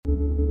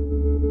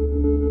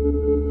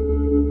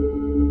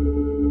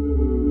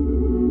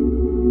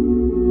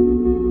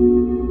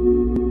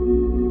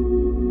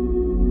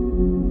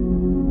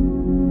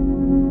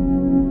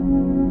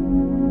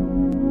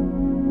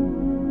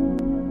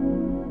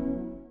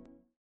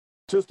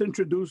just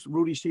introduce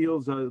Rudy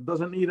Shields.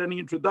 Doesn't need any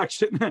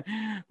introduction.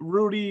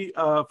 Rudy,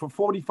 for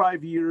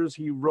 45 years,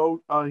 he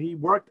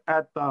worked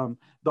at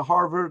the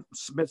Harvard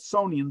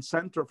Smithsonian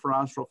Center for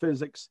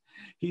Astrophysics.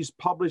 He's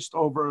published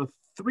over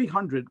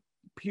 300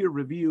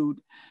 peer-reviewed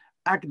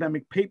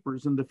academic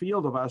papers in the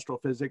field of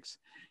astrophysics.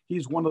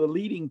 He's one of the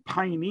leading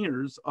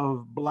pioneers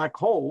of black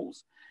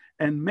holes.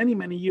 And many,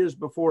 many years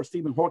before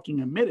Stephen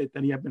Hawking admitted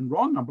that he had been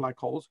wrong on black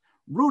holes,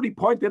 Rudy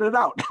pointed it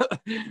out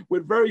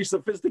with very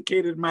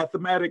sophisticated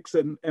mathematics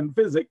and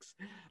physics.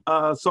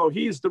 So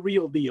he's the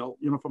real deal,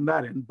 from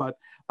that end. But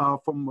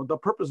from the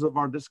purpose of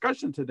our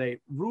discussion today,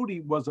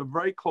 Rudy was a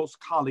very close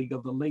colleague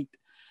of the late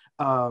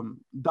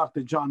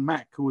Dr. John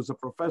Mack, who was a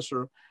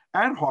professor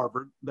at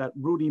Harvard that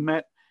Rudy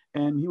met.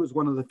 And he was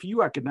one of the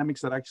few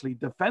academics that actually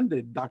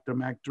defended Dr.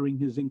 Mack during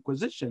his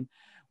inquisition,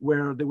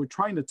 where they were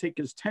trying to take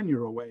his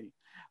tenure away.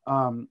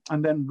 And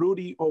then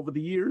Rudy, over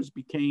the years,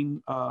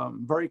 became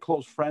very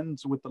close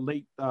friends with the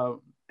late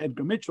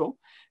Edgar Mitchell.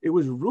 It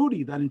was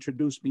Rudy that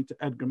introduced me to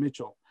Edgar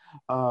Mitchell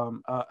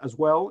as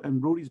well.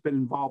 And Rudy's been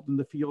involved in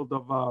the field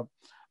of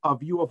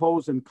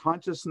UFOs and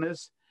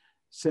consciousness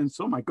since,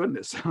 oh my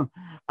goodness,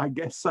 I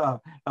guess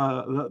the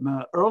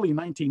early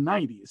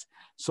 1990s.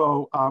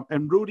 So,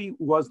 and Rudy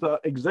was the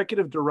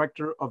executive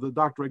director of the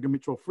Dr. Edgar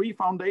Mitchell Free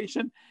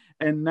Foundation.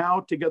 And now,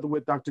 together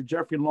with Dr.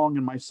 Jeffrey Long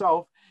and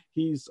myself,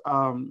 he's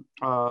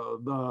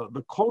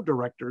the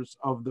co-directors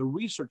of the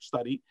research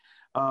study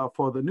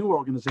for the new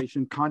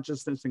organization,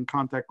 Consciousness and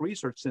Contact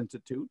Research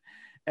Institute.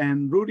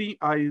 And Rudy,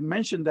 I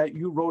mentioned that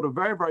you wrote a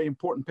very, very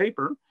important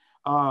paper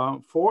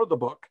for the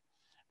book.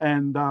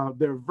 And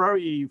there are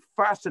very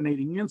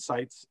fascinating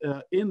insights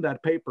in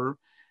that paper.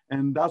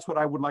 And that's what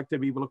I would like to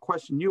be able to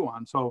question you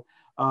on. So,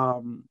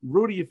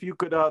 Rudy, if you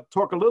could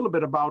talk a little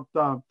bit about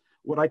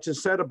what I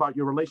just said about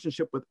your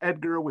relationship with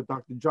Edgar, with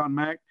Dr. John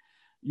Mack,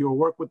 your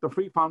work with the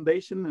Free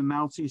Foundation, and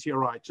now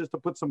CCRI, just to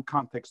put some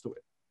context to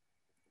it.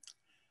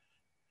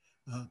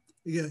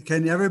 Yeah,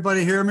 can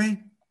everybody hear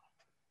me?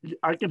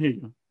 I can hear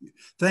you.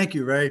 Thank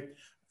you, Ray.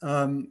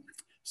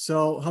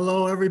 So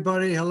hello,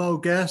 everybody. Hello,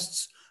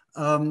 guests.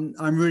 I'm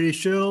Rudy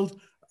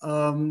Shield.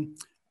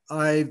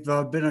 I've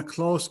been in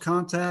close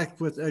contact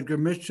with Edgar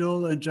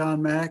Mitchell and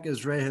John Mack,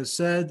 as Ray has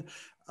said.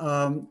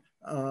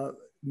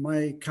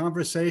 My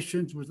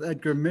conversations with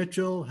Edgar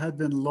Mitchell had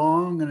been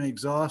long and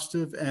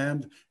exhaustive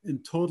and in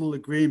total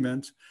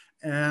agreement.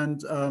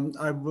 And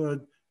I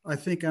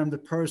think I'm the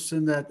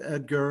person that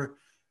Edgar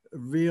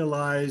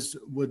realized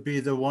would be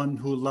the one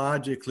who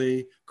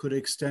logically could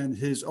extend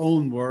his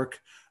own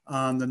work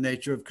on the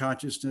nature of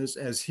consciousness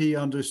as he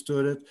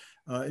understood it,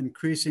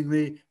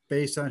 increasingly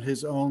based on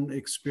his own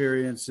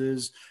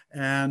experiences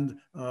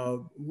and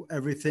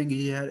everything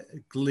he had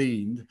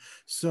gleaned.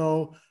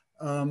 So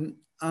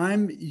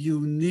I'm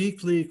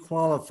uniquely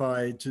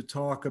qualified to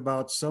talk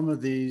about some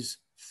of these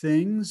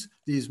things,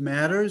 these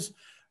matters.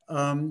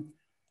 And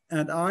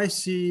I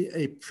see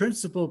a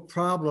principal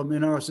problem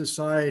in our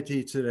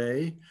society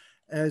today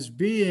as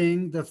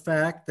being the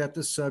fact that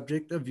the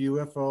subject of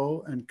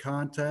UFO and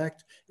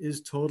contact is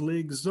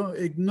totally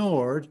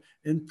ignored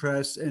in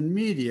press and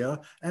media,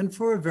 and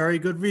for a very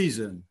good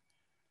reason.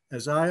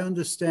 As I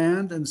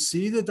understand and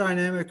see the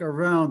dynamic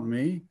around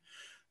me,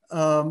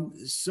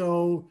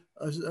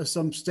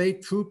 some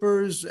state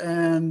troopers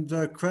and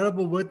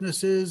credible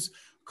witnesses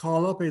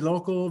call up a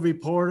local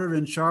reporter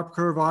in Sharp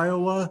Curve,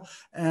 Iowa,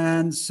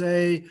 and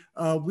say,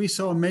 we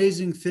saw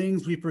amazing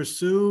things. We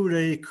pursued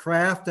a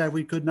craft that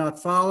we could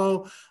not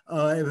follow.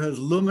 It was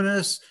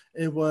luminous.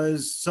 It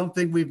was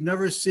something we've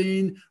never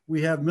seen.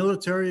 We have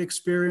military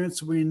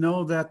experience. We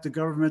know that the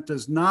government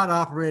does not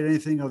operate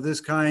anything of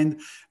this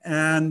kind.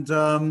 And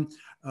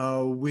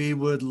we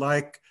would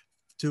like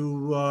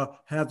to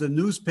have the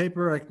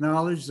newspaper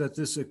acknowledge that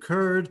this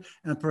occurred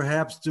and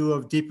perhaps do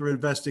a deeper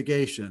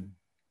investigation.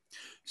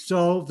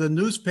 So the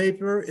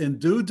newspaper, in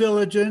due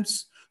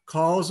diligence,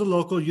 calls a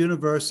local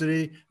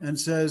university and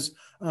says,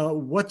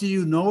 what do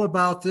you know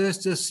about this?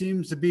 This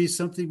seems to be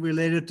something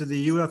related to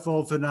the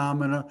UFO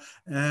phenomena.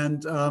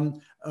 And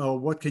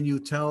what can you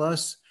tell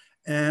us?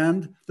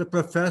 And the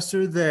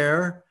professor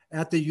there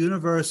at the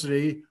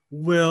university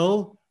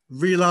will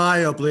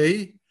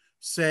reliably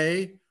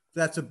say,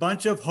 that's a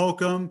bunch of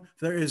hokum.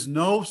 There is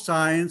no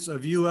science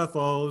of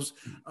UFOs.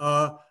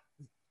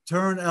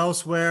 Turn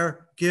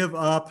elsewhere, give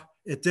up.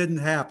 It didn't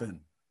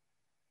happen.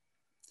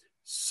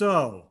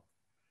 So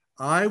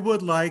I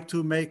would like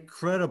to make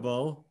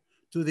credible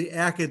to the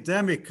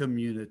academic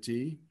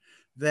community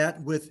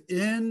that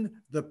within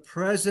the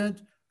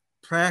present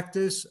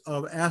practice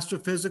of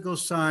astrophysical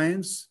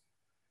science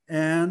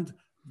and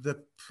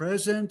the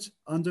present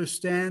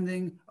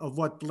understanding of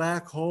what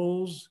black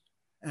holes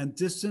and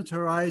distant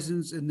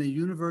horizons in the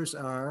universe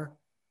are,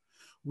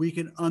 we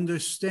can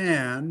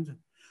understand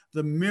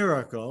the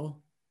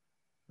miracle,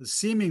 the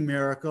seeming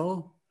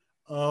miracle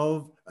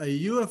of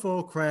a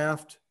UFO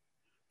craft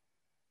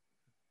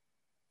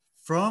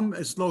from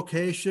its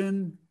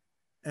location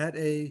at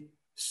a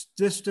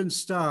distant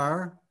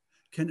star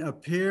can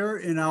appear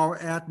in our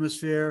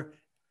atmosphere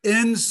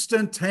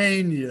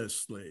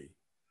instantaneously.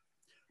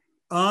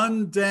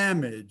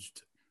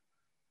 undamaged.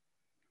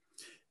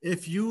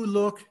 If you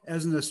look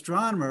as an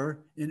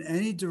astronomer in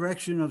any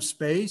direction of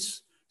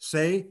space,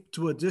 say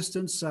to a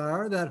distant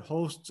star that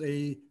hosts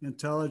an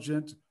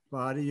intelligent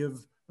body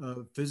of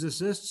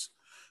physicists,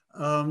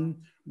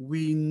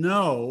 we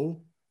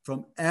know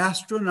from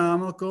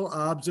astronomical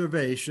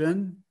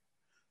observation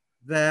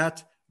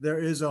that there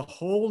is a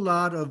whole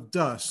lot of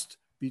dust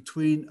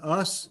between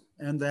us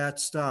and that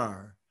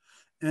star.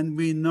 And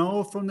we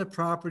know from the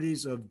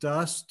properties of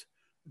dust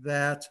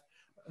that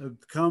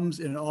comes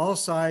in all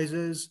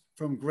sizes,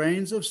 from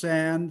grains of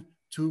sand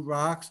to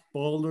rocks,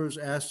 boulders,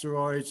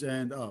 asteroids,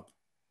 and up.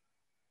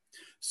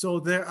 So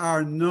there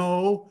are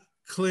no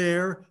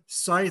clear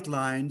sight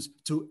lines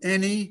to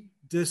any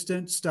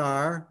distant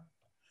star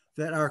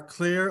that are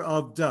clear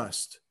of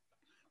dust.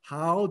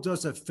 How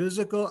does a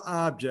physical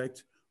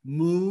object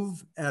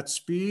move at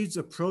speeds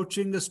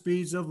approaching the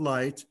speeds of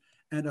light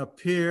and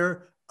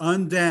appear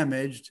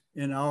undamaged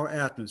in our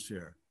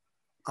atmosphere?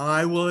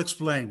 I will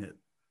explain it.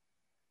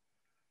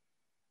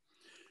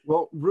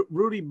 Well,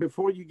 Rudy,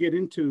 before you get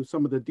into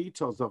some of the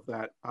details of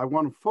that, I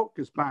want to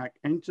focus back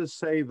and just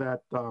say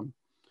that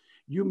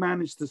you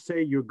managed to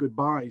say your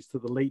goodbyes to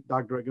the late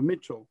Dr. Edgar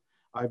Mitchell.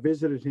 I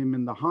visited him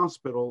in the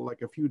hospital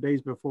like a few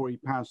days before he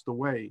passed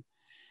away.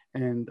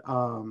 And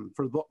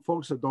for the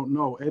folks that don't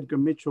know, Edgar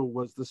Mitchell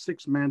was the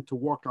sixth man to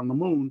walk on the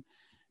moon,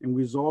 and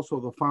was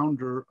also the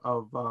founder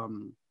of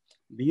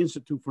the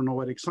Institute for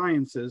Noetic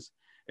Sciences.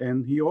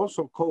 And he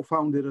also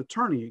co-founded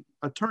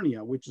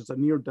Eternia, which is a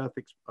near-death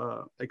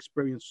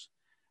experience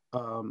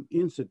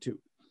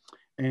institute.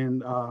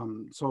 And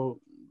so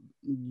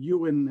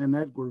you and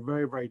Ed were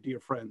very, very dear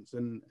friends.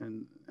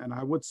 And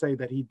I would say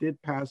that he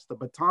did pass the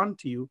baton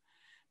to you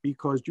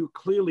because you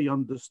clearly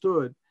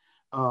understood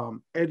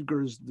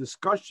Edgar's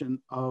discussion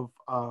of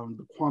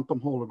the quantum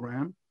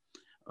hologram,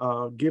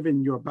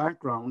 given your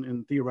background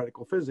in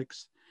theoretical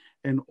physics,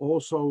 and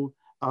also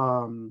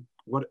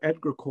what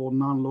Edgar called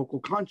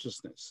non-local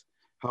consciousness,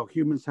 how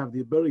humans have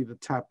the ability to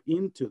tap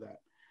into that.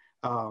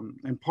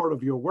 And part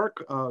of your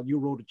work, you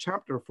wrote a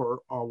chapter for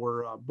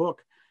our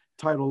book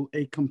titled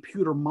A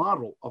Computer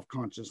Model of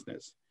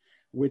Consciousness,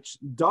 which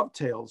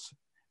dovetails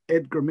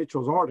Edgar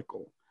Mitchell's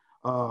article,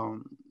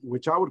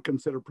 which I would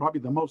consider probably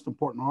the most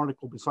important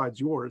article besides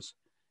yours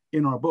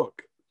in our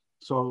book.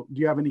 So do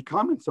you have any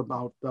comments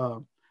about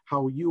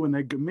how you and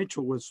Edgar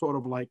Mitchell was sort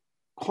of like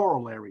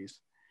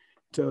corollaries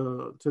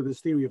to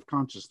this theory of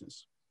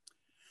consciousness?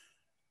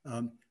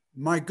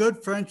 My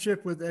good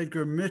friendship with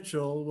Edgar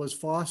Mitchell was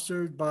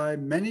fostered by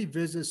many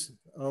visits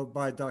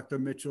by Dr.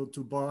 Mitchell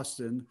to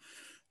Boston.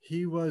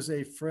 He was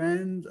a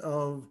friend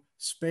of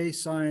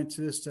space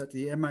scientists at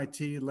the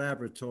MIT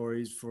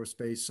laboratories for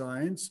space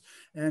science,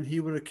 and he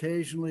would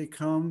occasionally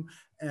come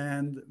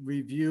and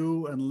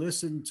review and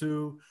listen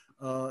to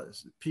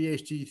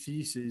PhD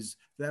theses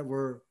that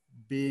were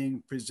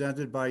being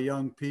presented by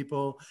young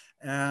people.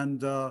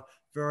 And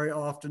very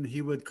often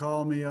he would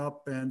call me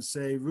up and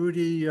say,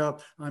 Rudy,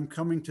 I'm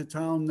coming to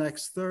town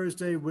next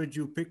Thursday. Would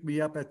you pick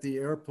me up at the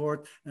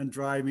airport and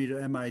drive me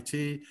to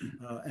MIT?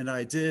 And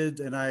I did,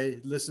 and I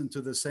listened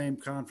to the same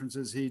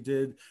conferences he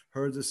did,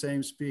 heard the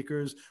same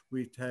speakers.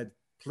 We had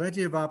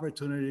plenty of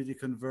opportunity to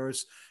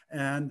converse,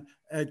 and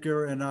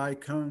Edgar and I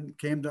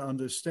came to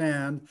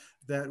understand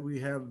that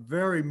we have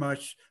very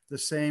much the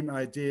same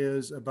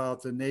ideas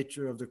about the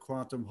nature of the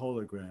quantum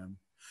hologram.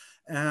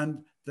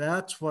 And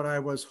that's what I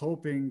was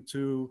hoping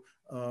to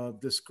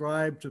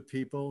describe to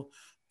people.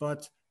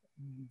 But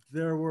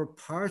there were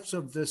parts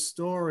of this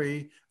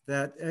story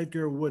that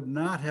Edgar would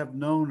not have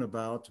known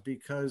about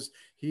because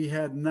he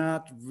had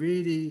not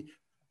really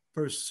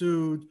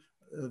pursued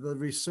the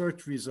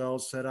research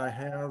results that I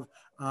have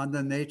on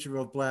the nature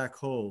of black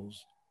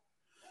holes.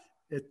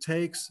 It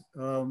takes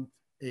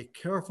a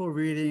careful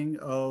reading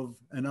of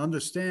an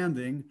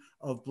understanding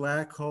of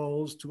black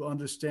holes to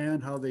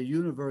understand how the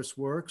universe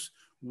works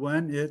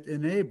when it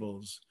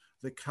enables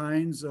the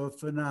kinds of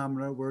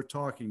phenomena we're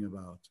talking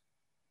about.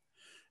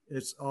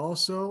 It's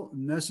also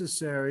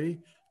necessary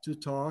to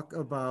talk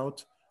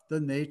about the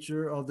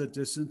nature of the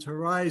distant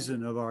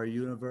horizon of our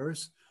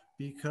universe,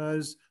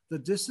 because the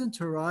distant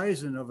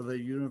horizon of the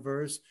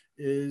universe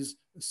is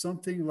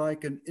something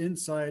like an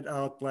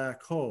inside-out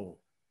black hole.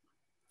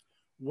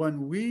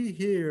 When we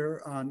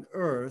here on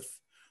Earth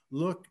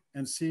look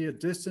and see a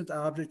distant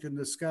object in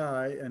the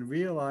sky and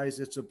realize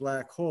it's a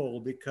black hole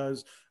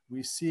because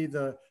we see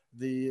the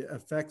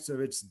effects of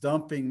its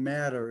dumping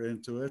matter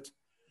into it,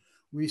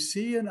 we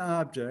see an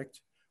object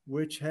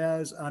which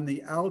has on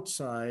the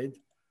outside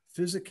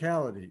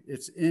physicality.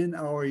 It's in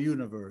our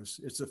universe.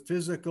 It's a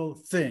physical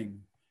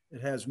thing.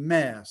 It has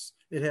mass,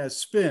 it has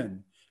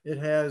spin, it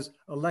has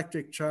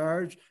electric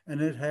charge, and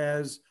it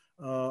has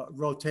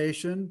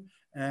rotation,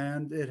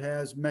 and it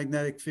has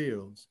magnetic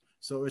fields.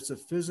 So it's a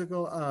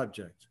physical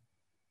object.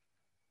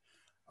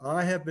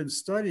 I have been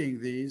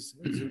studying these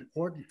as an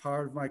important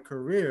part of my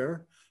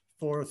career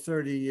for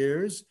 30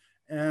 years,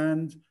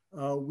 and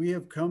we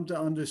have come to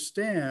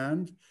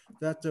understand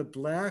that the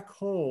black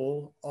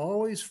hole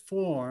always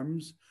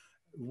forms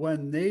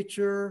when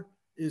nature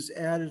is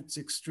at its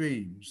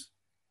extremes.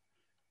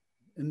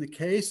 In the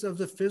case of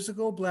the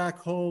physical black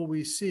hole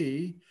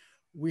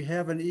we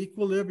have an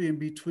equilibrium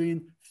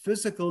between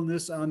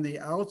physicalness on the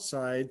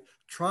outside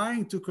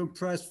trying to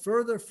compress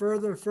further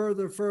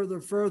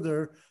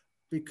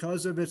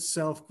because of its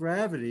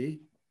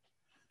self-gravity,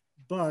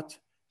 but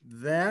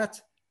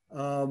that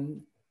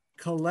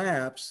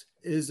collapse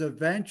is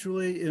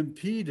eventually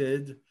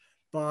impeded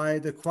by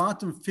the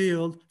quantum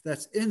field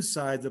that's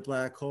inside the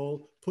black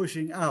hole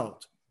pushing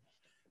out.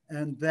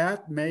 And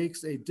that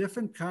makes a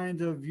different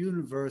kind of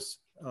universe,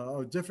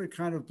 a different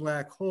kind of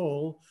black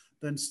hole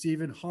than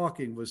Stephen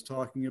Hawking was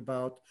talking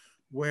about,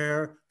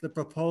 where the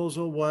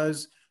proposal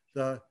was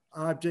the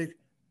object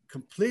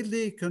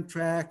completely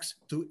contracts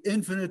to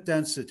infinite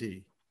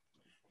density.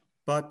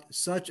 But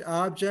such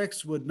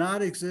objects would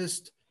not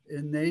exist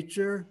in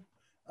nature.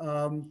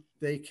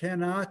 They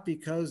cannot,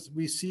 because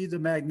we see the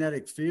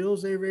magnetic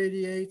fields they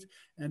radiate.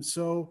 And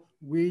so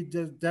we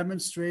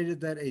demonstrated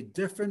that a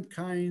different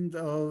kind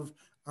of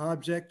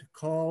object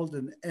called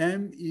an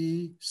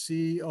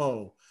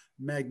MECO,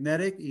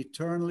 magnetic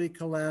eternally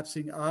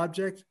collapsing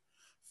object,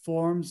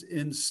 forms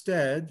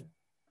instead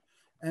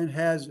and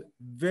has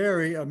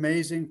very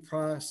amazing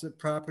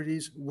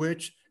properties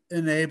which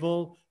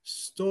enable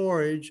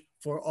storage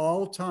for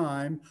all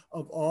time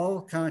of all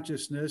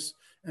consciousness.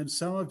 And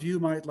some of you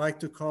might like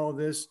to call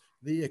this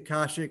the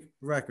Akashic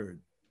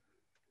record.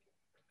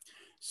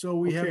 So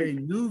we have a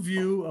new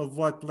view of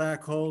what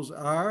black holes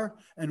are,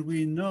 and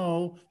we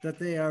know that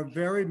they are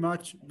very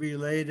much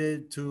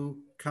related to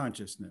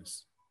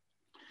consciousness.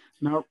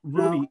 Now,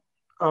 Rudy,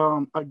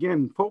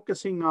 again,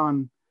 focusing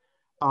on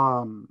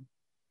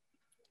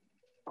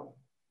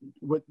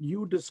what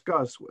you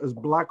discuss as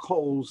black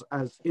holes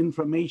as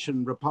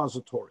information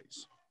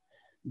repositories,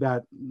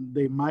 that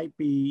they might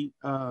be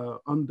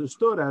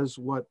understood as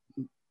what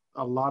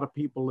a lot of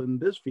people in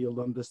this field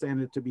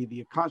understand it to be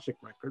the Akashic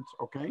records,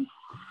 okay?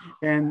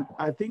 And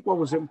I think what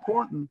was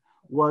important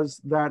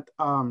was that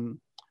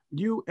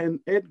you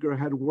and Edgar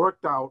had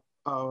worked out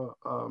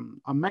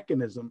a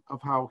mechanism of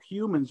how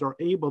humans are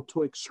able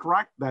to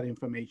extract that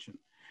information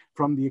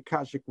from the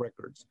Akashic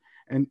records.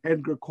 And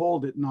Edgar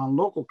called it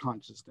non-local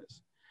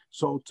consciousness.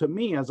 So to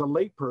me, as a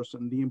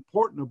layperson, the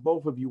importance of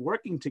both of you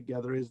working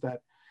together is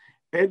that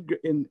Edgar,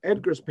 in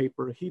Edgar's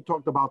paper, he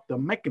talked about the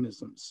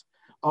mechanisms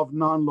of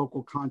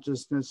non-local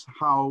consciousness,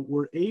 how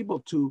we're able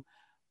to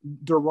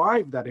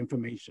derive that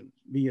information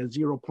via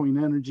zero-point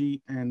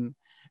energy and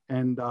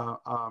the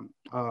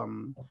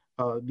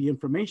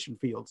information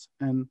fields.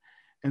 And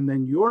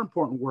then your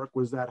important work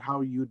was that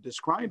how you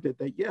described it,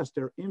 that yes,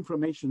 they're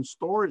information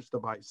storage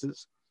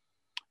devices.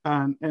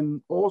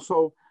 And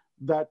also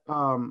that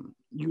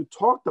you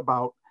talked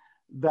about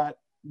that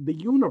the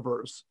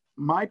universe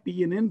might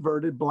be an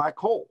inverted black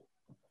hole.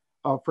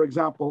 For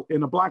example,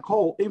 in a black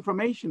hole,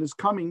 information is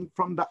coming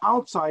from the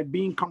outside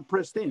being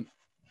compressed in,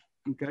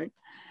 okay?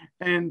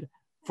 And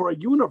for a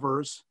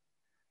universe,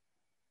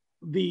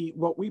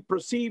 what we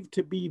perceive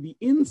to be the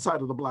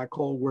inside of the black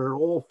hole, where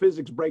all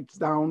physics breaks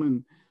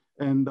down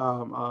and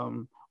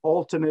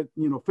alternate,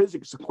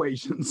 physics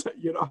equations,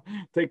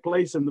 take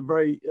place in the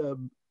very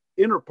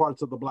inner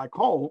parts of the black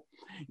hole,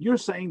 you're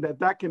saying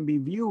that can be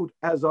viewed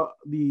as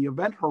the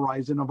event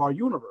horizon of our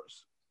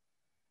universe.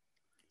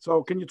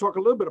 So can you talk a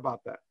little bit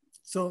about that?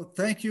 So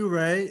thank you,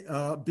 Ray.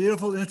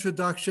 Beautiful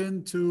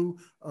introduction to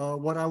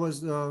what I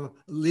was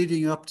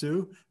leading up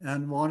to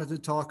and wanted to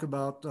talk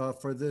about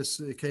for this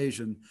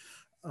occasion.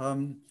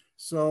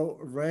 So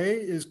Ray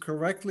is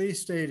correctly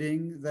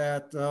stating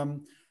that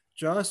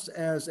just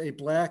as a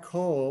black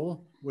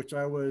hole, which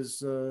I was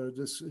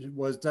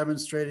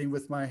demonstrating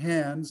with my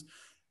hands,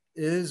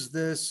 is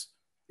this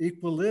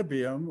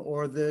equilibrium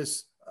or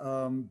this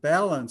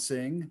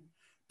balancing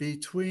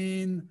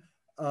between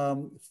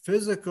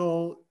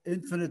physical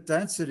infinite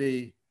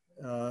density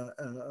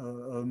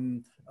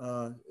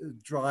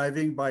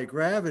driving by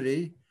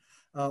gravity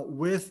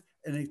with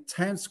an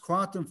intense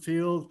quantum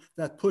field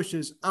that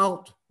pushes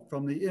out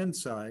from the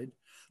inside.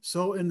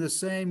 So in the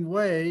same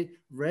way,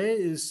 Ray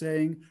is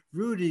saying,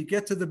 Rudy,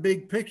 get to the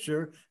big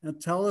picture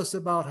and tell us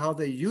about how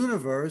the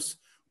universe,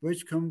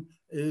 which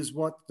is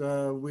what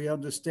we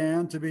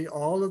understand to be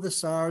all of the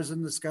stars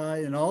in the sky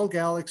and all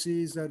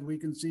galaxies that we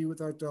can see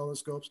with our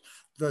telescopes,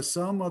 the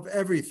sum of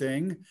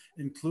everything,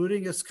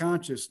 including its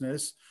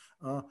consciousness,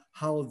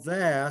 how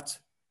that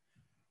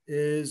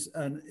is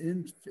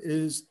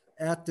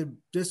at the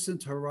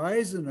distant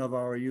horizon of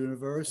our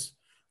universe,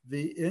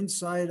 the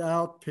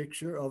inside-out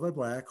picture of a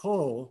black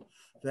hole.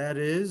 That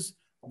is,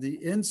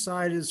 the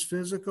inside is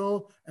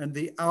physical and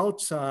the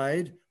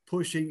outside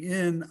pushing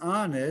in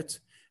on it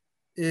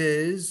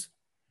is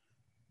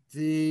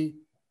the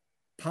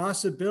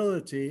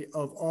possibility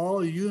of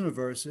all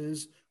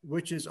universes,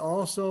 which is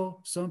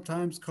also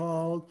sometimes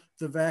called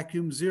the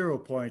vacuum zero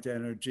point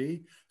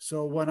energy.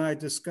 So when I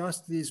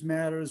discussed these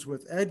matters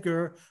with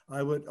Edgar,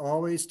 I would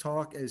always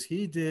talk, as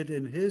he did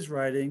in his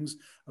writings,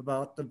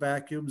 about the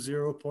vacuum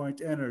zero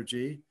point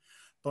energy.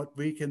 but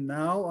we can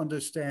now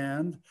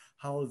understand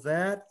how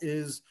that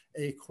is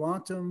a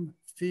quantum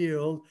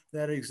field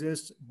that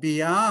exists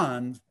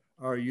beyond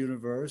our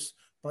universe,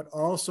 but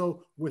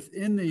also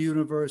within the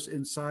universe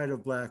inside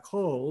of black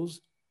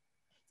holes.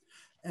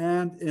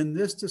 And in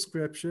this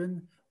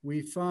description,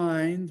 we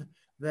find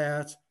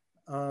that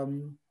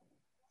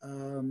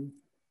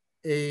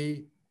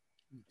a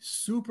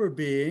super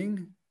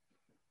being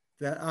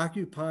that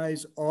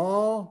occupies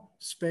all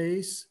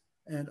space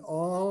and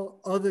all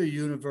other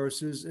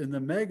universes in the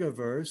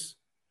megaverse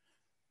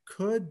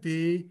could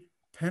be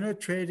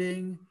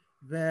penetrating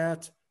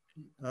that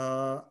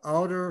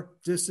outer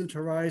distant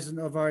horizon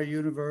of our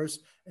universe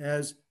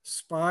as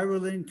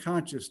spiraling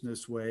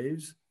consciousness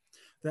waves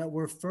that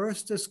were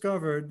first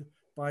discovered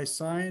by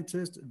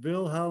scientist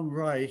Wilhelm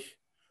Reich,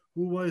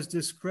 who was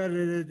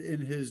discredited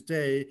in his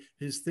day.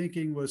 His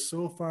thinking was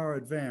so far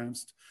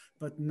advanced,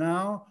 but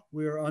now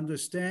we are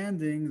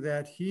understanding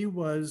that he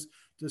was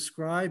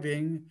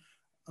describing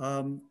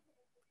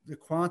the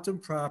quantum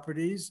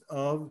properties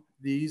of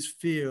these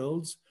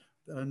fields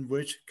in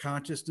which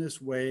consciousness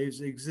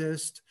waves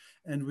exist.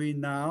 And we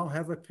now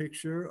have a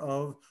picture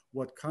of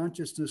what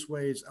consciousness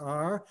waves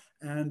are,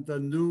 and the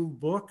new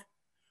book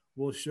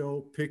will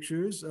show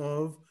pictures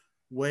of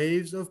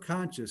waves of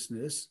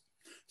consciousness,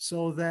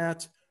 so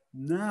that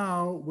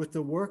now with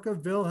the work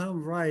of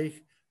Wilhelm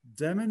Reich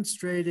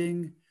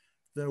demonstrating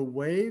the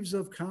waves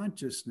of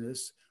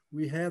consciousness,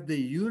 we have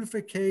the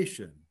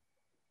unification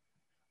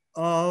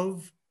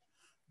of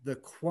the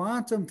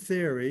quantum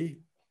theory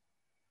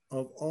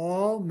of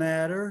all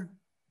matter,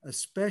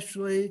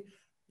 especially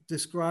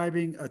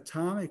describing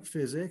atomic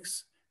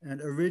physics and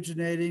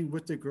originating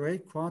with the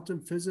great quantum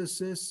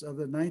physicists of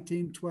the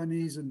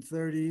 1920s and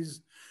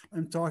 30s.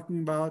 I'm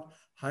talking about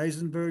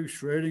Heisenberg,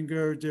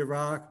 Schrödinger,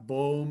 Dirac,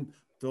 Bohm,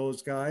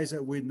 those guys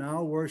that we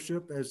now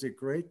worship as the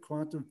great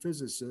quantum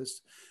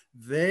physicists.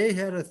 They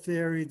had a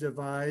theory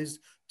devised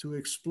to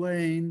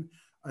explain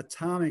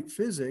atomic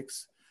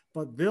physics,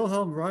 but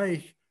Wilhelm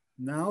Reich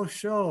now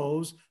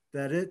shows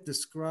that it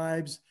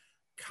describes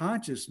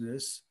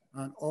consciousness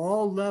on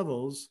all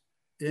levels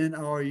in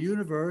our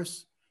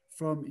universe,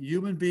 from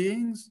human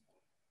beings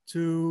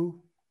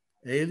to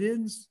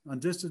aliens on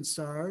distant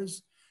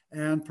stars,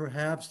 and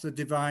perhaps the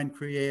divine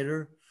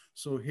creator.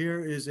 So here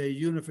is a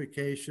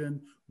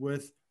unification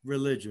with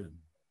religion.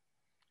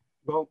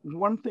 Well,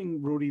 one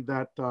thing, Rudy,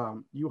 that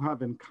you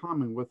have in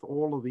common with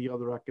all of the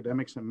other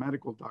academics and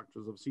medical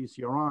doctors of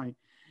CCRI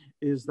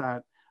is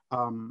that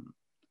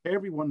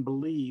everyone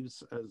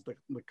believes, as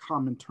the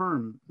common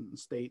term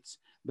states,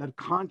 that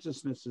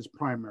consciousness is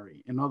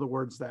primary. In other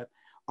words, that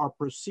our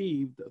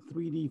perceived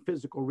 3D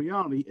physical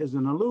reality is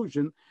an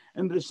illusion,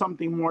 and there's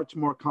something much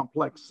more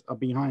complex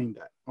behind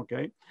that,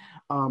 okay?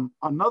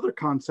 Another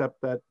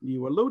concept that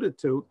you alluded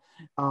to,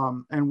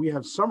 and we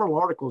have several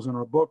articles in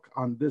our book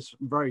on this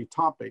very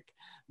topic,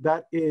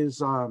 that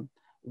is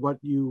what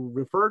you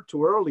referred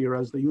to earlier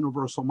as the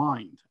universal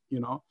mind. You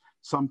know,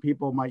 some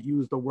people might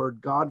use the word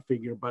God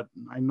figure, but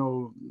I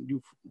know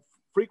you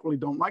frequently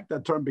don't like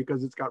that term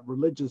because it's got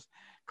religious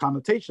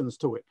connotations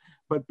to it.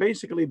 But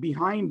basically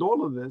behind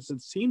all of this,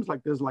 it seems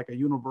like there's like a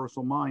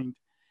universal mind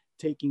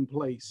taking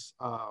place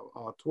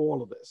to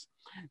all of this.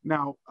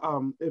 Now,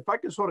 if I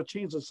could sort of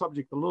change the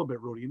subject a little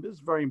bit, Rudy, and this is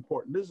very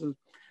important. This is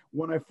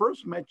when I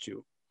first met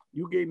you,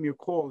 you gave me a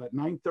call at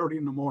 9:30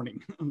 in the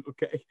morning,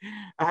 okay?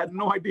 I had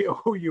no idea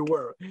who you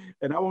were,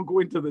 and I won't go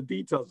into the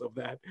details of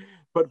that.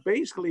 But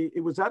basically, it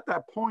was at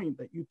that point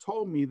that you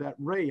told me that,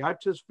 Ray, I've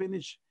just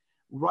finished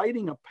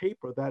writing a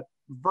paper that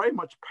very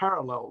much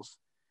parallels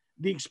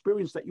the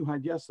experience that you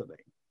had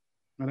yesterday.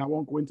 And I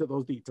won't go into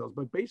those details,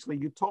 but basically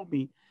you told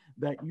me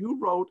that you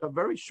wrote a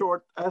very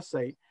short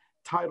essay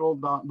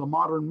titled The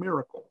Modern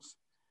Miracles,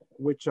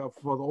 which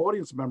for the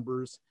audience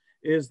members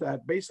is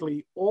that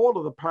basically all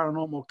of the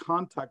paranormal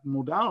contact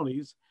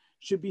modalities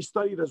should be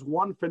studied as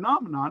one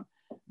phenomenon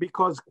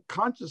because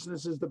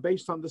consciousness is the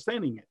base to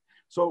understanding it.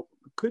 So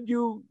could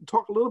you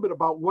talk a little bit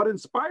about what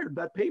inspired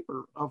that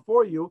paper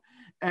for you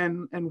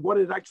and what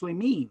it actually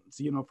means,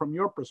 you know, from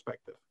your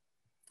perspective?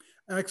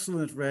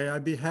 Excellent, Ray.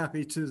 I'd be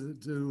happy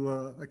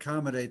to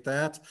accommodate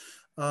that.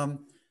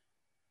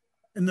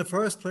 In the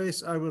first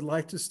place, I would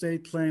like to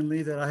state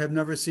plainly that I have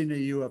never seen a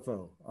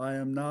UFO. I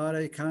am not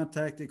a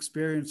contact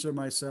experiencer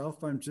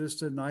myself. I'm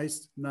just a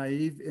nice,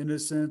 naive,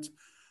 innocent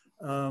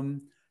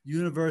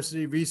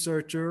university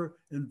researcher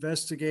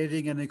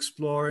investigating and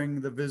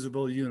exploring the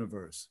visible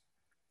universe.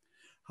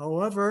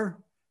 However,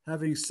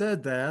 having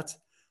said that,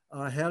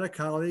 I had a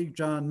colleague,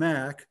 John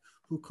Mack,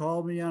 who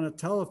called me on a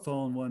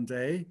telephone one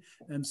day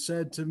and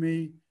said to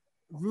me,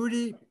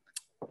 Rudy,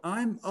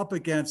 I'm up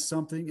against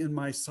something in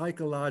my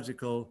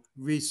psychological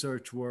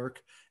research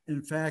work.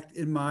 In fact,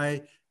 in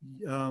my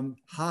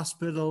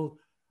hospital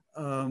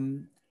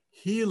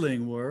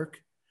healing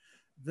work,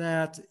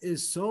 that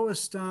is so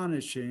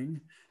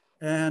astonishing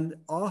and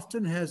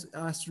often has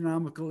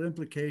astronomical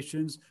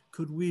implications.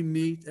 Could we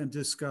meet and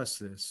discuss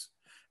this?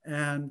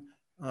 And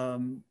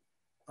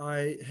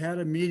I had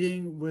a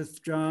meeting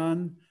with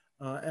John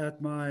at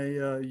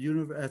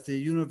at the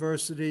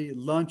university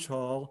lunch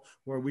hall,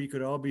 where we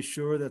could all be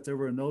sure that there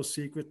were no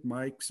secret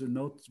mics and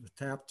no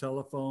tap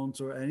telephones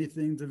or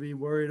anything to be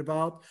worried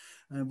about,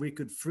 and we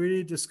could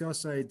freely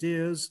discuss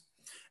ideas.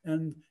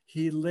 And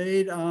he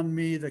laid on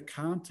me the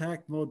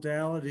contact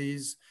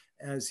modalities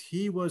as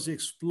he was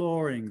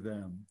exploring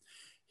them.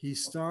 He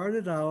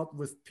started out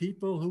with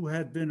people who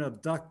had been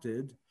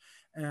abducted,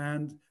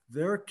 and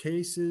their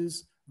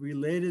cases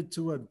related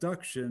to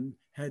abduction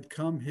had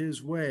come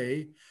his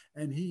way,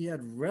 and he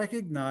had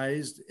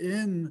recognized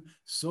in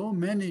so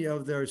many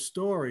of their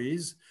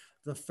stories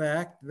the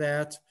fact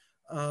that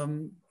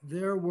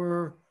there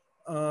were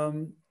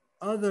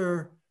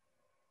other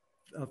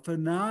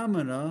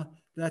phenomena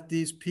that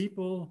these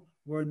people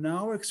were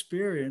now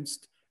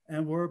experienced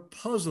and were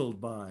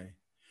puzzled by.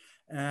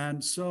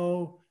 And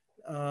so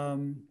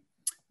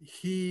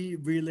he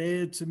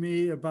related to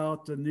me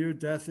about the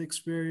near-death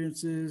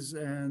experiences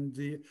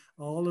and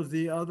all of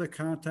the other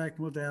contact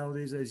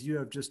modalities as you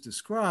have just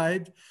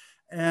described.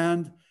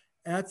 And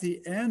at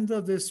the end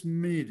of this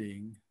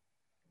meeting,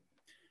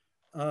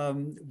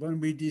 when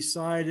we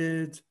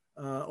decided,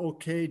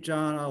 okay,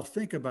 John, I'll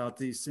think about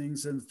these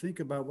things and think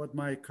about what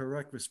my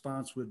correct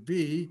response would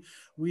be,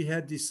 we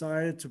had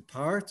decided to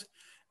part.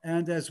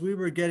 And as we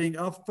were getting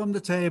up from the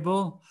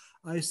table,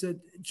 I said,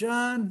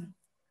 John,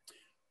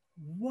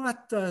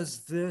 what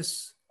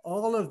does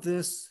all of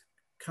this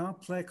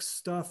complex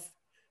stuff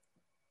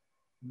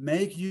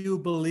make you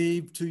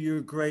believe to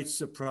your great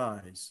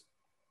surprise?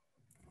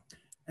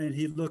 And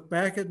he looked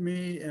back at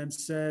me and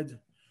said,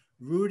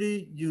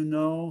 Rudy, you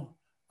know,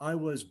 I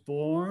was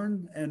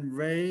born and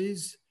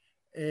raised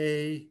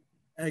an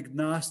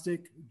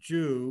agnostic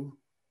Jew,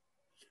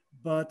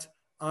 but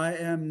I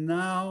am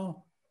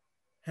now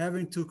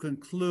having to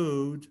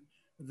conclude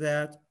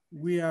that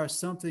we are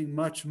something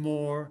much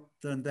more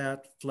than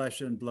that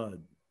flesh and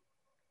blood.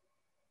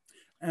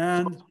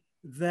 And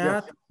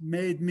that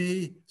made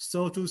me,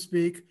 so to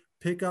speak,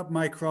 pick up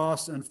my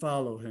cross and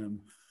follow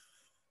him.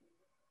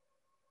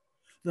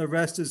 The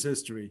rest is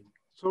history.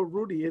 So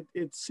Rudy,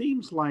 it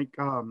seems like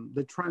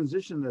the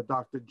transition that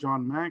Dr.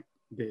 John Mack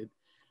did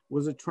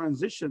was a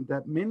transition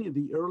that many of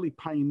the early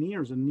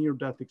pioneers in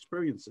near-death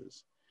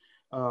experiences,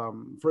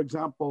 for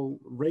example,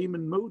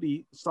 Raymond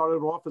Moody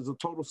started off as a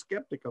total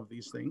skeptic of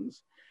these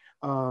things.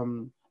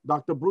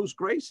 Dr. Bruce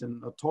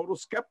Grayson, a total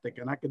skeptic,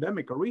 an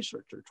academic, a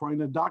researcher, trying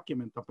to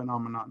document the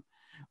phenomenon.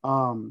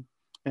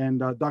 And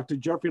Dr.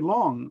 Jeffrey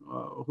Long,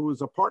 who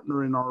is a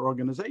partner in our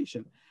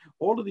organization.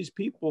 All of these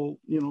people,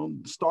 you know,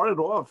 started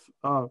off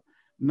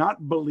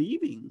not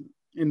believing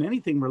in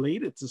anything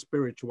related to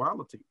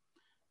spirituality.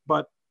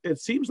 But it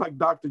seems like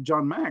Dr.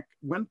 John Mack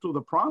went through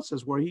the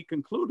process where he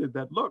concluded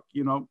that, look,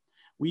 you know,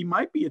 we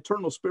might be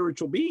eternal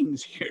spiritual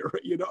beings here,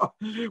 you know,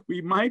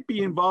 we might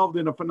be involved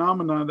in a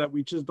phenomenon that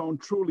we just don't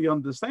truly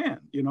understand,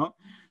 you know.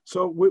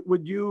 So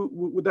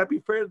would that be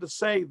fair to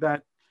say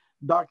that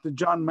Dr.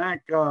 John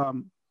Mack,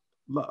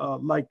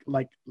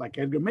 like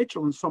Edgar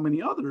Mitchell and so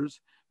many others,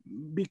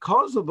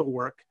 because of the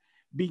work,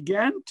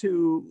 began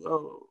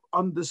to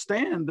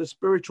understand the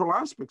spiritual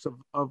aspects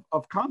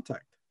of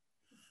contact?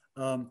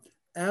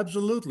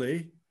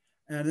 Absolutely.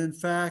 And in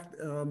fact,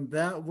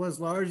 that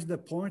was largely the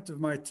point of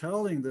my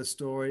telling the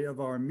story of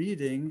our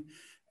meeting.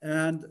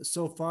 And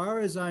so far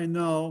as I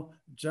know,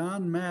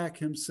 John Mack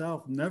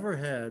himself never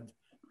had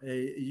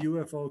a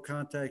UFO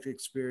contact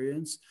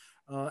experience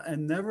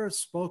and never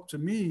spoke to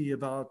me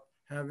about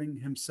having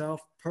himself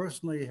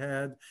personally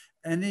had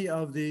any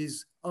of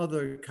these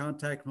other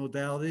contact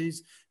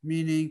modalities,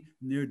 meaning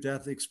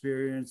near-death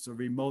experience or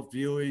remote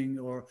viewing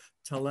or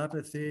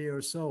telepathy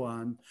or so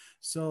on.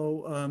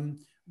 So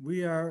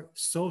we are,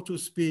 so to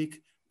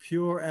speak,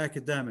 pure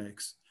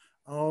academics.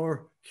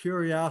 Our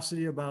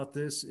curiosity about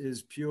this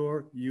is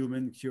pure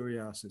human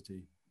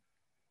curiosity.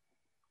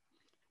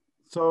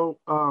 So,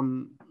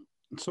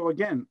 so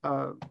again,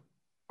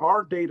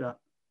 our data,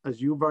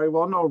 as you very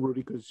well know,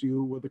 Rudy, because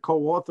you were the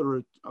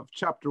co-author of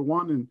Chapter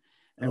 1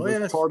 and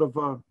was part of,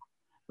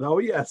 oh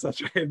yes,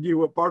 that's right. You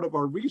were part of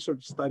our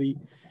research study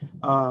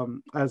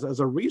as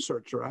a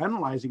researcher,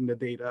 analyzing the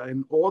data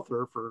and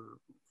author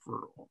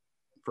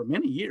for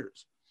many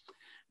years.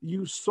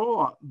 You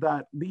saw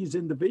that these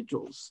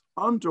individuals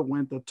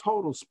underwent a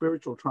total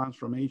spiritual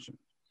transformation.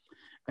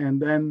 And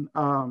then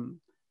from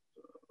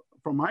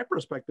my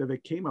perspective,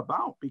 it came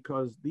about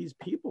because these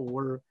people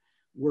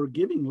were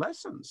giving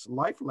lessons,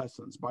 life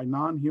lessons by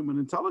non-human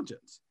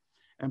intelligence.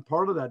 And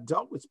part of that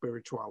dealt with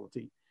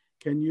spirituality.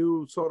 Can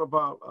you sort of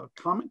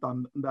comment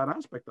on that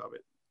aspect of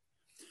it?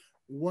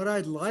 What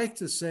I'd like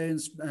to say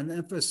and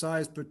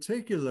emphasize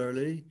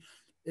particularly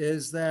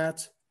is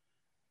that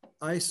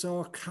I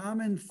saw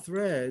common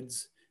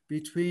threads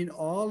between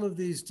all of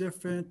these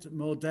different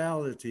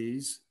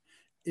modalities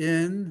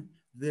in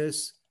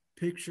this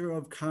picture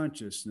of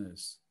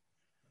consciousness.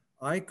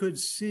 I could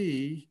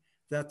see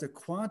that the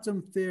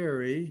quantum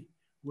theory,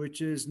 which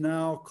is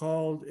now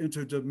called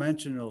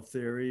interdimensional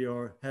theory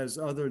or has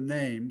other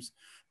names,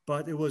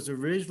 but it was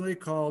originally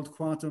called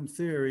quantum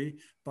theory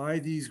by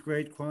these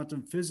great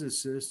quantum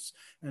physicists.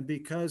 And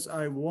because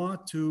I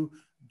want to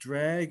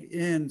drag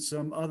in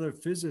some other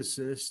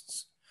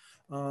physicists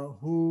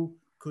who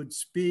could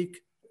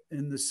speak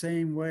in the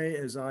same way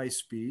as I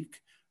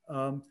speak,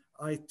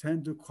 I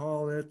tend to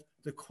call it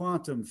the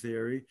quantum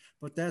theory,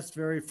 but that's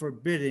very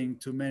forbidding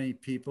to many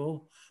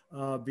people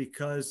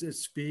because it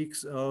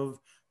speaks of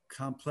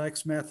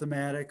complex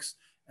mathematics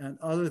and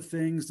other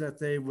things that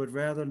they would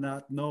rather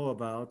not know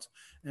about.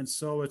 And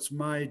so it's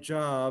my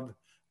job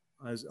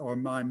or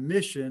my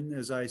mission,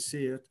 as I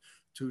see it,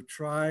 to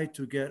try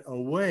to get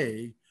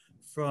away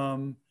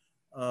from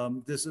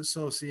this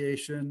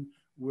association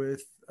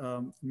with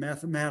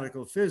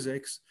mathematical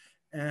physics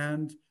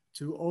and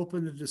to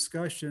open the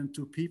discussion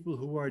to people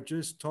who are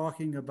just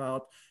talking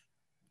about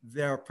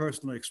their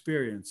personal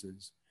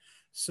experiences.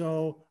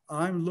 So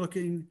I'm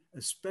looking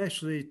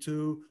especially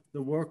to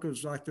the work of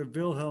Dr.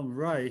 Wilhelm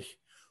Reich,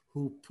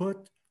 who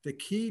put the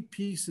key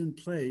piece in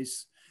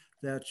place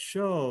that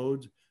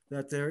showed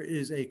that there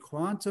is a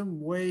quantum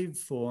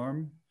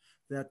waveform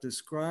that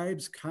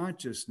describes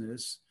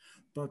consciousness,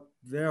 but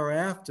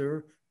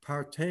thereafter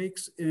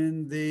partakes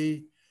in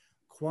the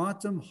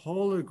quantum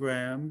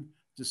hologram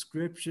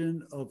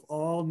description of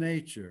all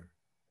nature.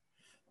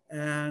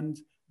 And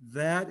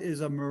that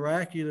is a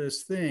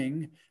miraculous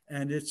thing,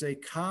 and it's a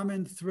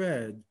common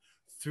thread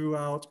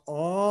throughout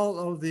all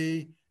of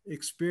the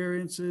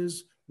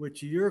experiences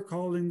which you're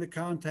calling the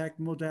contact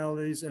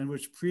modalities and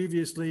which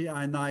previously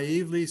I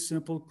naively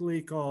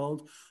simply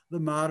called the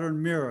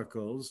modern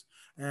miracles,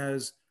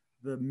 as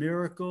the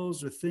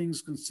miracles or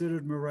things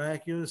considered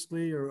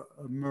miraculously or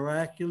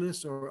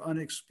miraculous or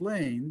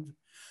unexplained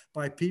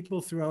by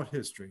people throughout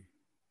history.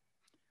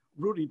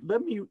 Rudy,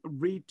 let me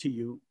read to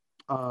you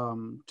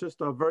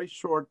just a very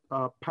short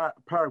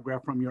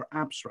paragraph from your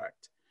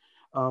abstract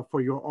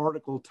for your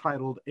article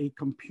titled A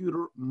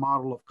Computer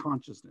Model of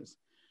Consciousness,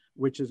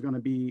 which is going to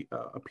be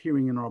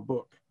appearing in our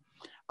book.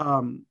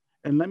 And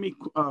let me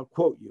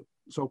quote you.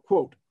 So,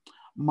 quote,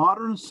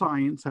 modern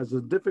science has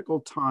a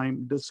difficult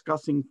time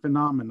discussing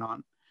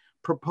phenomenon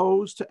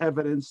proposed to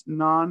evidence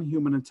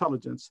non-human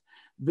intelligence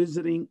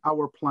visiting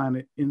our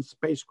planet in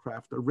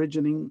spacecraft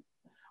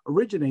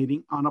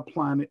originating on a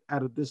planet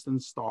at a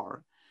distant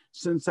star,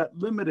 since at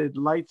limited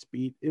light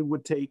speed, it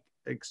would take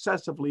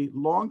excessively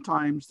long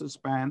times to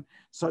span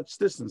such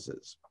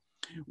distances.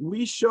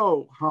 We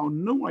show how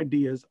new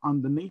ideas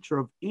on the nature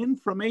of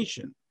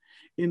information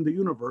in the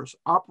universe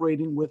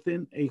operating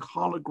within a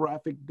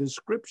holographic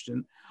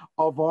description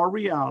of our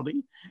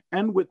reality,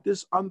 and with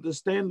this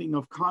understanding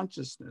of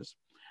consciousness,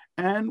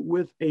 and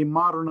with a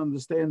modern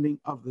understanding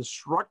of the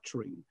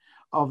structuring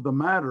of the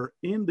matter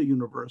in the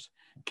universe,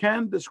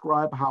 can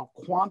describe how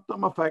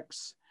quantum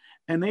effects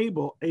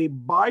enable a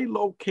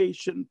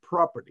bilocation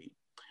property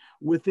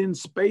within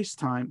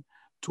space-time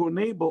to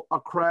enable a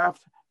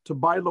craft to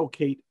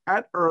bilocate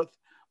at Earth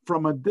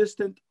from a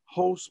distant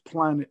host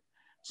planet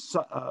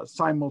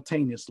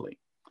simultaneously.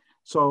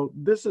 So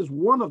this is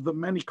one of the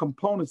many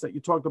components that you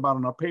talked about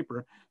in our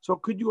paper. So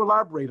could you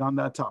elaborate on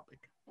that topic?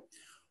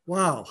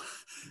 Wow,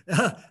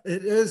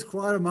 it is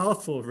quite a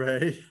mouthful,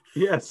 Ray.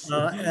 Yes.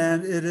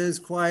 And it is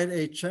quite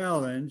a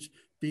challenge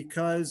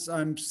because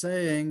I'm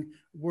saying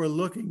we're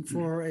looking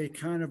for a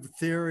kind of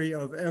theory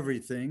of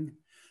everything.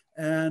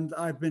 And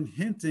I've been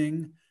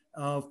hinting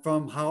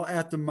from how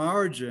at the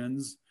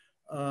margins,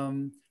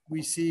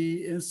 we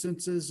see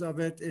instances of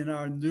it in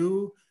our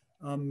new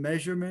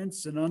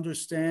measurements and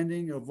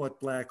understanding of what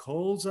black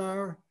holes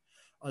are,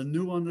 a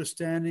new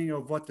understanding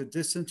of what the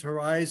distant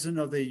horizon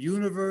of the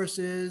universe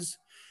is,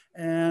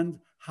 and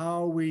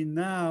how we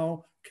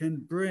now can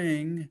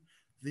bring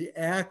the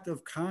act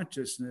of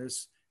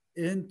consciousness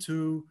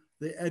into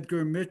the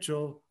Edgar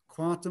Mitchell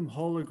quantum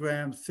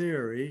hologram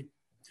theory,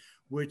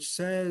 which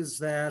says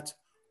that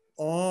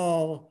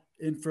all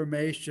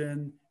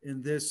information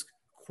in this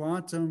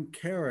quantum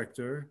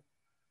character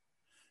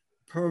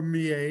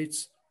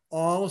permeates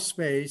all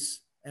space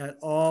at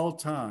all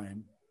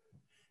time.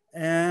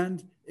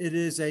 And it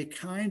is a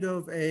kind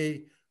of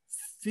a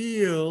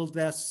field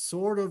that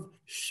sort of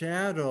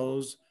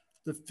shadows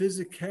the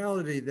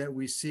physicality that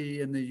we see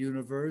in the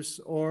universe,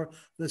 or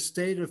the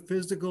state of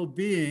physical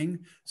being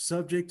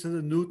subject to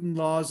the Newton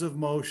laws of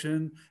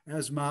motion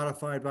as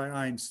modified by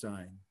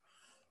Einstein.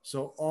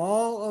 So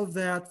all of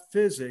that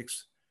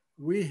physics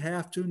we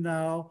have to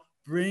now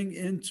bring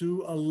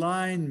into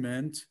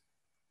alignment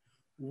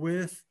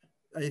with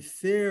a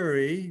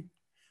theory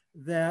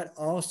that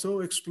also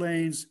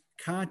explains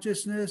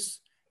consciousness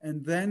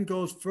and then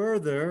goes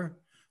further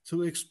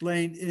to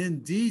explain in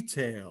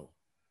detail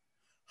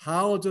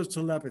how does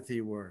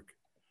telepathy work,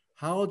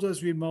 how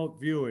does remote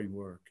viewing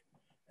work,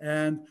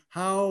 and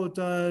how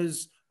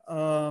does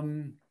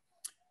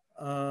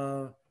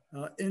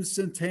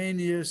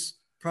instantaneous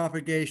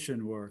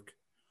propagation work.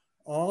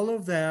 All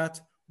of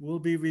that will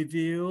be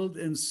revealed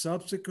in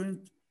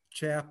subsequent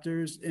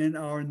chapters in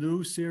our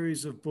new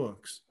series of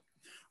books.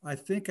 I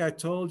think I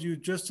told you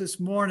just this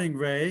morning,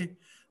 Ray,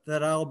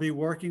 that I'll be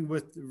working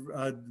with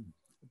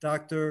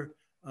Dr.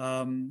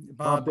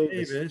 Bob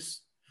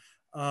Davis,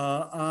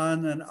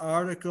 on an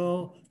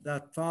article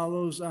that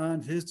follows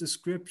on his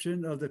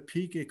description of the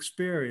peak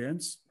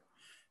experience.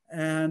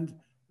 And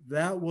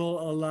that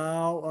will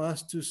allow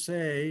us to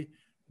say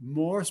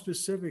more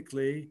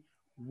specifically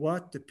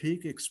what the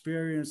peak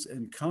experience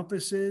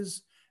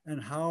encompasses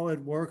and how it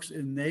works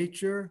in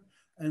nature.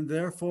 And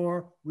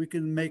therefore, we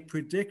can make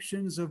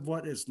predictions of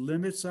what its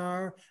limits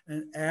are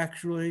and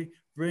actually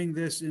bring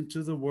this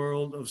into the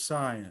world of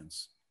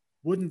science.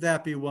 Wouldn't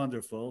that be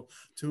wonderful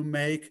to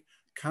make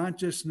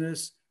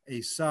consciousness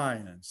a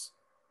science?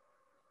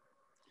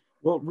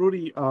 Well,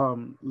 Rudy,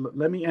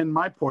 let me end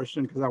my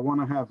portion because I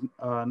want to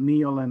have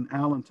Neil and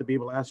Alan to be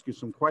able to ask you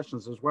some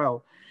questions as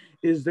well.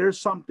 Is there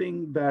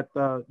something that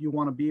you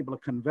want to be able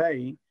to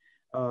convey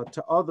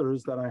to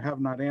others that I have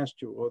not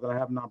asked you or that I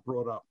have not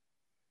brought up?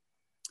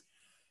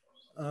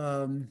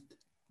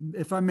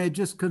 If I may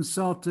just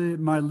consult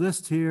my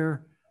list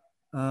here.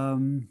 I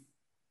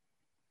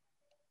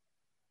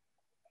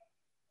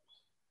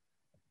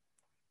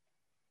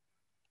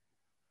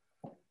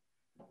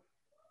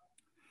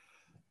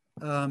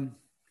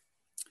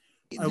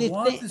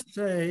want to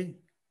say,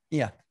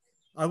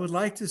 I would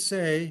like to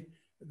say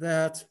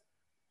that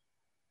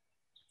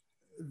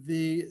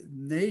the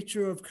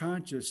nature of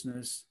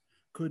consciousness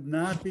could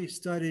not be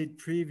studied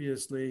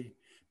previously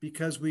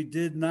because we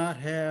did not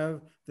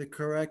have the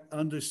correct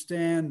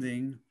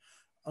understanding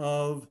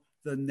of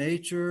the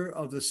nature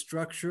of the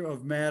structure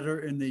of matter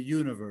in the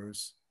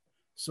universe.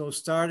 So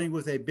starting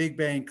with a Big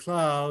Bang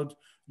cloud,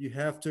 you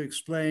have to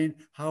explain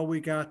how we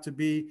got to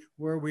be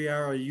where we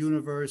are, a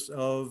universe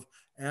of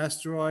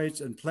asteroids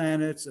and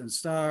planets and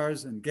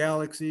stars and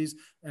galaxies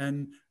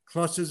and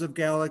clusters of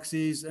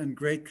galaxies and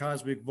great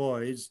cosmic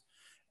voids.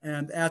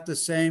 And at the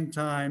same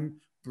time,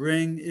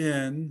 bring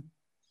in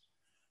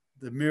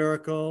the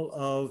miracle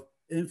of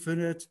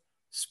infinite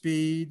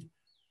speed,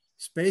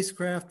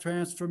 spacecraft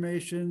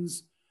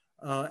transformations,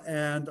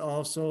 and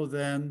also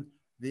then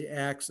the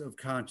acts of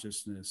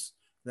consciousness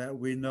that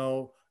we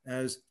know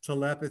as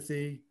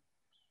telepathy,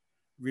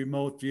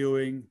 remote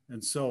viewing,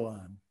 and so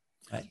on.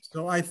 Right.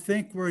 So I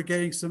think we're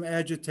getting some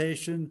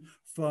agitation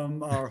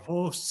from our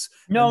hosts.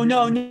 No.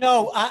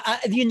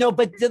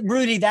 But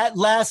Rudy, that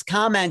last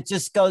comment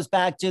just goes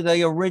back to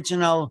the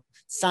original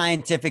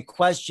scientific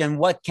question: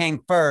 what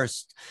came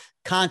first,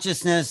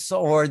 consciousness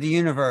or the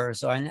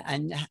universe?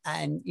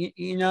 And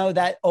you know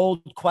that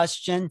old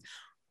question: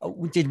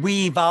 did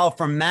we evolve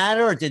from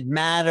matter, or did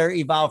matter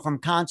evolve from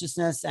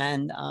consciousness?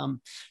 And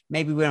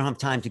maybe we don't have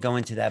time to go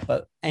into that,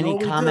 but any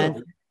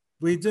comment?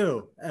 We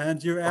do.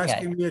 And you're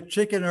asking me a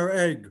chicken or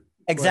egg.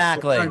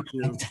 Exactly.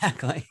 Question,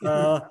 exactly.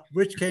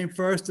 Which came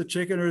first, the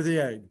chicken or the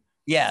egg?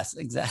 Yes,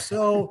 exactly.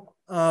 So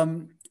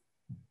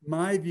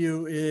my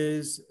view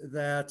is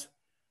that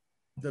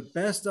the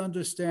best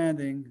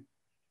understanding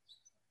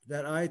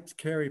that I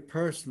carry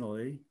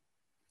personally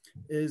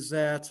is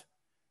that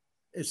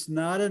it's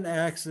not an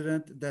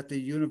accident that the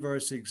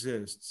universe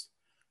exists.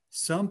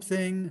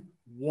 Something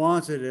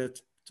wanted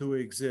it to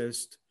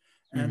exist,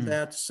 and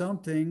that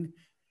something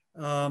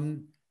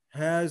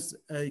has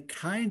a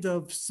kind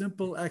of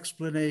simple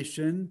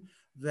explanation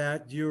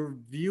that your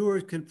viewer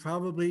can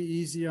probably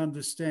easily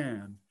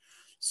understand.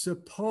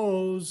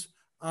 Suppose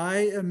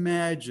I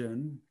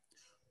imagine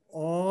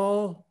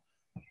all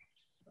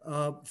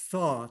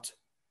thought,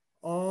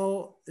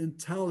 all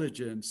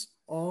intelligence,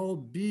 all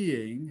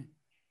being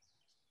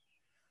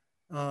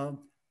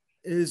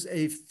is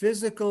a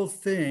physical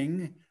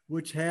thing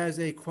which has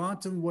a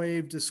quantum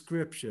wave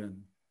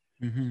description.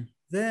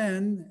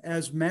 Then,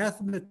 as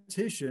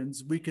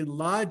mathematicians, we can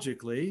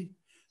logically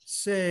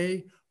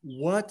say,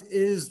 what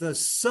is the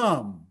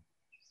sum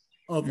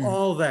of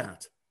all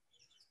that?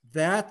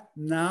 That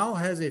now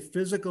has a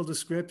physical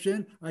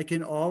description. I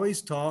can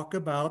always talk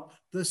about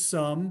the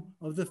sum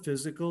of the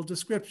physical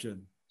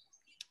description.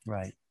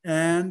 Right.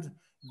 And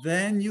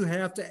then you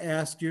have to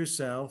ask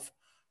yourself,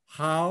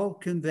 how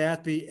can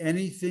that be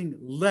anything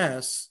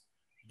less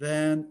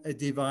than a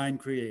divine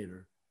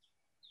creator?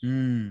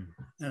 And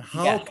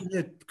how can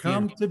it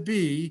come to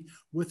be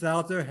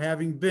without there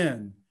having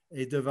been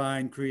a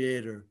divine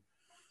creator?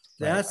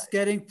 That's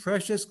getting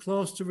precious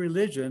close to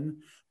religion,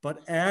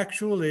 but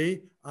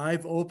actually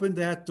I've opened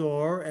that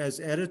door as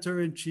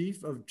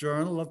editor-in-chief of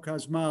Journal of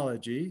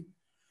Cosmology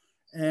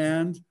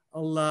and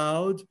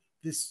allowed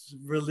this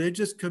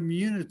religious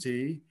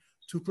community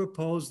to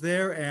propose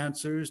their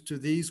answers to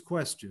these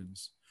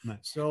questions.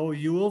 So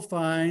you will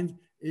find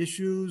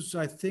issues,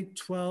 I think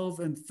 12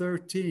 and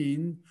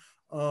 13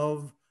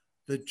 of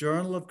the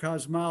Journal of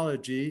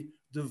Cosmology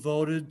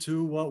devoted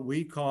to what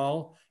we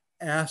call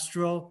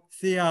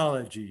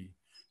astrotheology,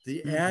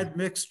 the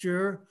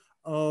admixture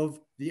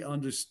of the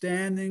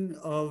understanding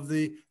of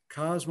the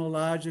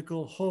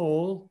cosmological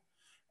whole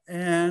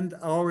and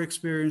our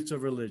experience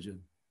of religion.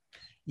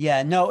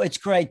 Yeah, no, it's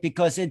great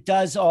because it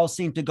does all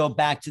seem to go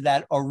back to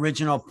that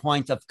original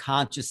point of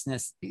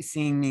consciousness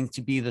seeming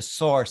to be the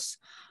source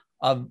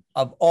of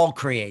all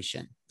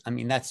creation. I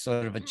mean, that's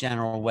sort of a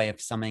general way of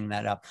summing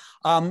that up.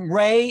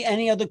 Ray,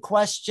 any other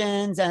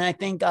questions? And I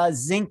think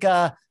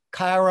Zinka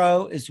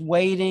Cairo is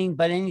waiting,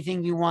 but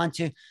anything you want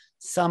to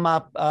sum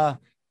up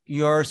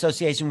your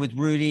association with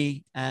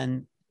Rudy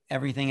and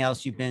everything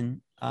else you've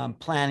been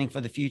planning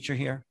for the future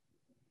here?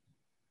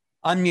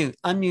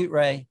 Unmute,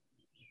 Ray.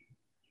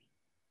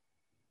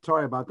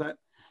 Sorry about that.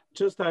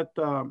 Just that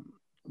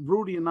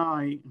Rudy and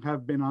I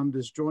have been on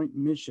this joint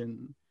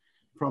mission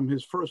from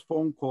his first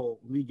phone call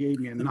he gave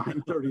me at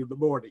 9:30 in the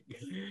morning.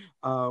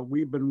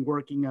 We've been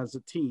working as a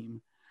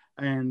team,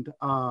 and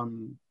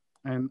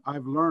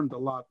I've learned a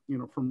lot,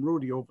 from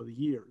Rudy over the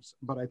years.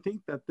 But I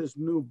think that this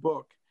new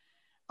book,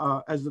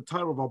 as the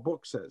title of our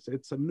book says,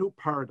 it's a new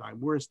paradigm.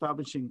 We're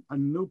establishing a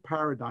new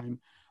paradigm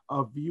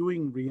of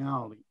viewing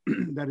reality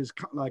that is,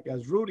 like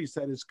as Rudy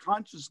said, is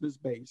consciousness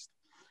based.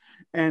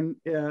 And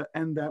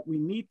that we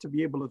need to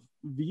be able to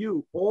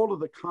view all of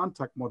the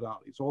contact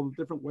modalities, all the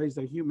different ways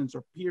that humans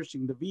are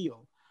piercing the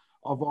veil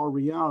of our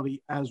reality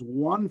as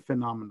one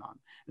phenomenon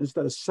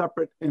instead of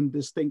separate and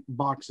distinct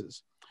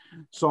boxes.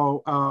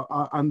 So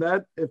on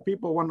that, if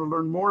people want to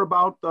learn more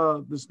about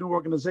this new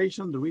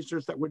organization, the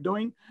research that we're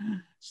doing,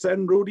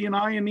 send Rudy and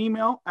I an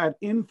email at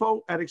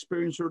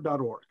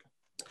info@experiencer.org.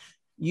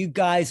 You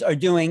guys are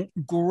doing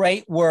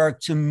great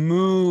work to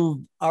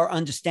move our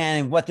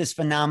understanding of what this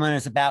phenomenon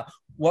is about,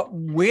 what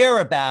we're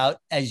about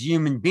as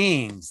human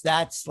beings.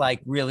 That's like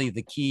really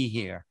the key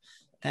here.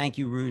 Thank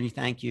you, Rudy.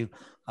 Thank you,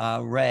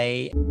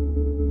 Ray.